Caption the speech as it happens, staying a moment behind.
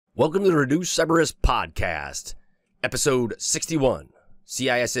Welcome to the Reduce Cyber Risk Podcast, Episode 61,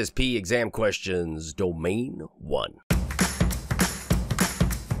 CISSP Exam Questions, Domain 1.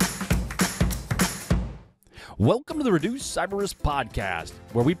 Welcome to the Reduce Cyber Risk Podcast,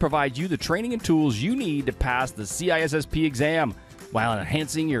 where we provide you the training and tools you need to pass the CISSP exam while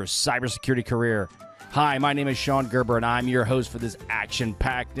enhancing your cybersecurity career. Hi, my name is Shon Gerber, and I'm your host for this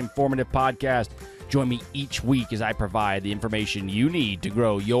action-packed, informative podcast. Join me each week as I provide the information you need to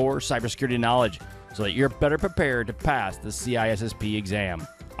grow your cybersecurity knowledge so that you're better prepared to pass the CISSP exam.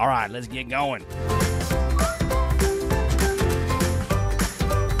 All right, let's get going.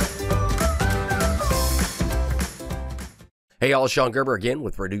 Hey, y'all, Shon Gerber again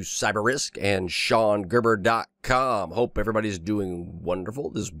with Reduce Cyber Risk and ShonGerber.com. Hope everybody's doing wonderful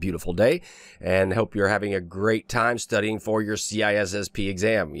this beautiful day and hope you're having a great time studying for your CISSP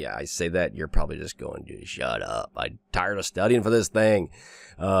exam. Yeah, I say that, you're probably just going to shut up. I'm tired of studying for this thing.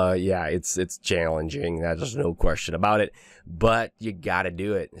 Yeah, it's challenging. There's no question about it, but you got to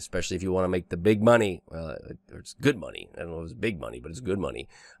do it, especially if you want to make the big money. It's good money. I don't know if it's big money, but it's good money.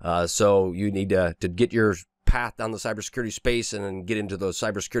 So you need to get your path down the cybersecurity space and then get into the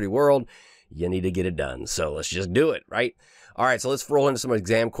cybersecurity world. You need to get it done. So let's just do it, right? All right, so let's roll into some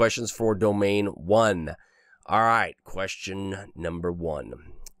exam questions for Domain 1. All right, question number 1.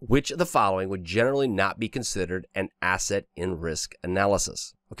 Which of the following would generally not be considered an asset in risk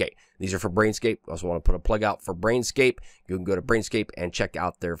analysis? Okay, these are for Brainscape. I also want to put a plug out for Brainscape. You can go to Brainscape and check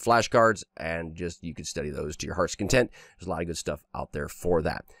out their flashcards and you can study those to your heart's content. There's a lot of good stuff out there for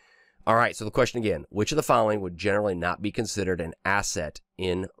that. All right, so the question again, which of the following would generally not be considered an asset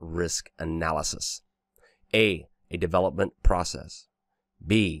in risk analysis? A development process.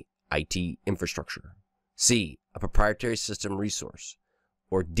 B, IT infrastructure. C, a proprietary system resource.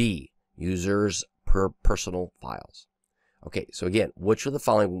 Or D, users per personal files. Okay, so again, which of the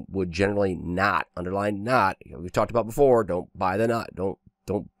following would generally not, underline not, we've talked about before, don't buy the not, don't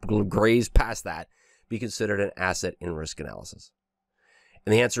graze past that, be considered an asset in risk analysis?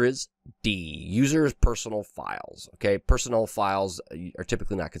 And the answer is D, users' personal files. Okay, personal files are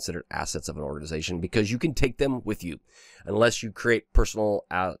typically not considered assets of an organization because you can take them with you unless you create personal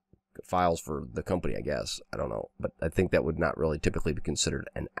files for the company, I guess. I don't know, but I think that would not really typically be considered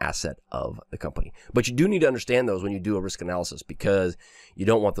an asset of the company. But you do need to understand those when you do a risk analysis because you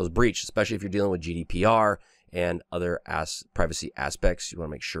don't want those breached, especially if you're dealing with GDPR and other privacy aspects. You want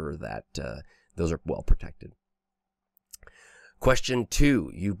to make sure that those are well protected. Question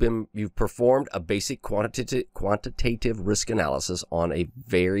 2, you've performed a basic quantitative risk analysis on a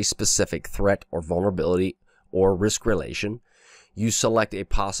very specific threat or vulnerability or risk relation. You select a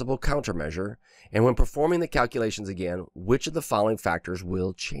possible countermeasure, and when performing the calculations again, which of the following factors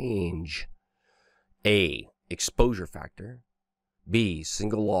will change? A, exposure factor. B,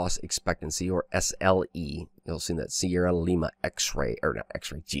 single loss expectancy or SLE. You'll see that Sierra Lima X-ray, or not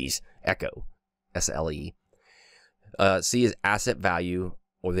X-ray, geez, Echo, SLE. C is asset value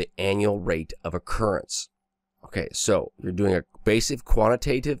or the annual rate of occurrence. Okay, so you're doing a basic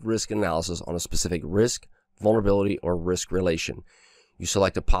quantitative risk analysis on a specific risk, vulnerability, or risk relation. You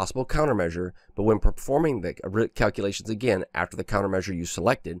select a possible countermeasure, but when performing the calculations again after the countermeasure you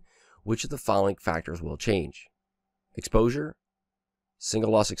selected, which of the following factors will change? Exposure,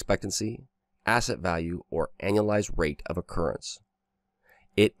 single loss expectancy, asset value, or annualized rate of occurrence?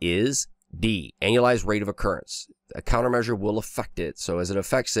 It is D, annualized rate of occurrence. A countermeasure will affect it. So as it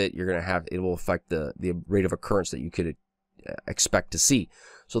affects it, it will affect the rate of occurrence that you could expect to see.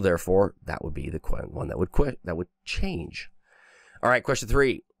 So therefore, that would be the one that would change. All right, question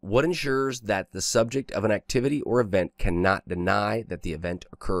 3. What ensures that the subject of an activity or event cannot deny that the event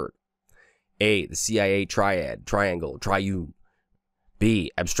occurred? A, the CIA triad, triangle, triune.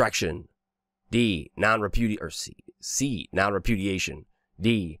 B, abstraction. D, C, non-repudiation.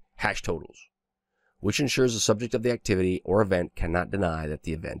 D, hash totals. Which ensures the subject of the activity or event cannot deny that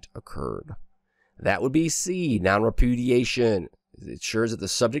the event occurred? That would be C, non-repudiation. It ensures that the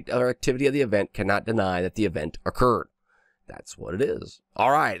subject or activity of the event cannot deny that the event occurred. That's what it is.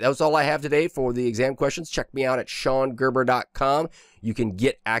 All right, that was all I have today for the exam questions. Check me out at ShonGerber.com. You can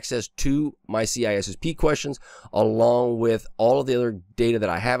get access to my CISSP questions along with all of the other data that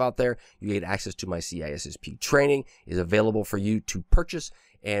I have out there. You get access to my CISSP training. It is available for you to purchase.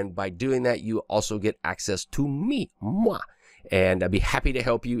 And by doing that, you also get access to me. And I'd be happy to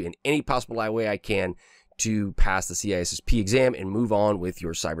help you in any possible way I can to pass the CISSP exam and move on with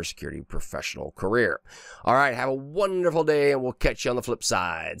your cybersecurity professional career. All right, have a wonderful day, and we'll catch you on the flip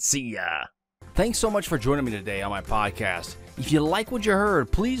side. See ya. Thanks so much for joining me today on my podcast. If you like what you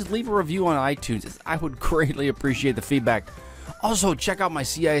heard, please leave a review on iTunes. I would greatly appreciate the feedback. Also, check out my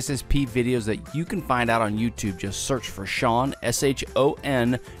CISSP videos that you can find out on YouTube. Just search for Shon,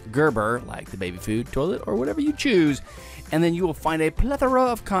 S-H-O-N, Gerber, like the baby food, toilet, or whatever you choose. And then you will find a plethora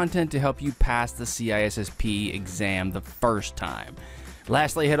of content to help you pass the CISSP exam the first time.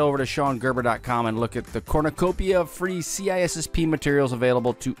 Lastly, head over to ShonGerber.com and look at the cornucopia of free CISSP materials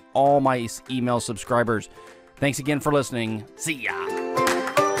available to all my email subscribers. Thanks again for listening. See ya!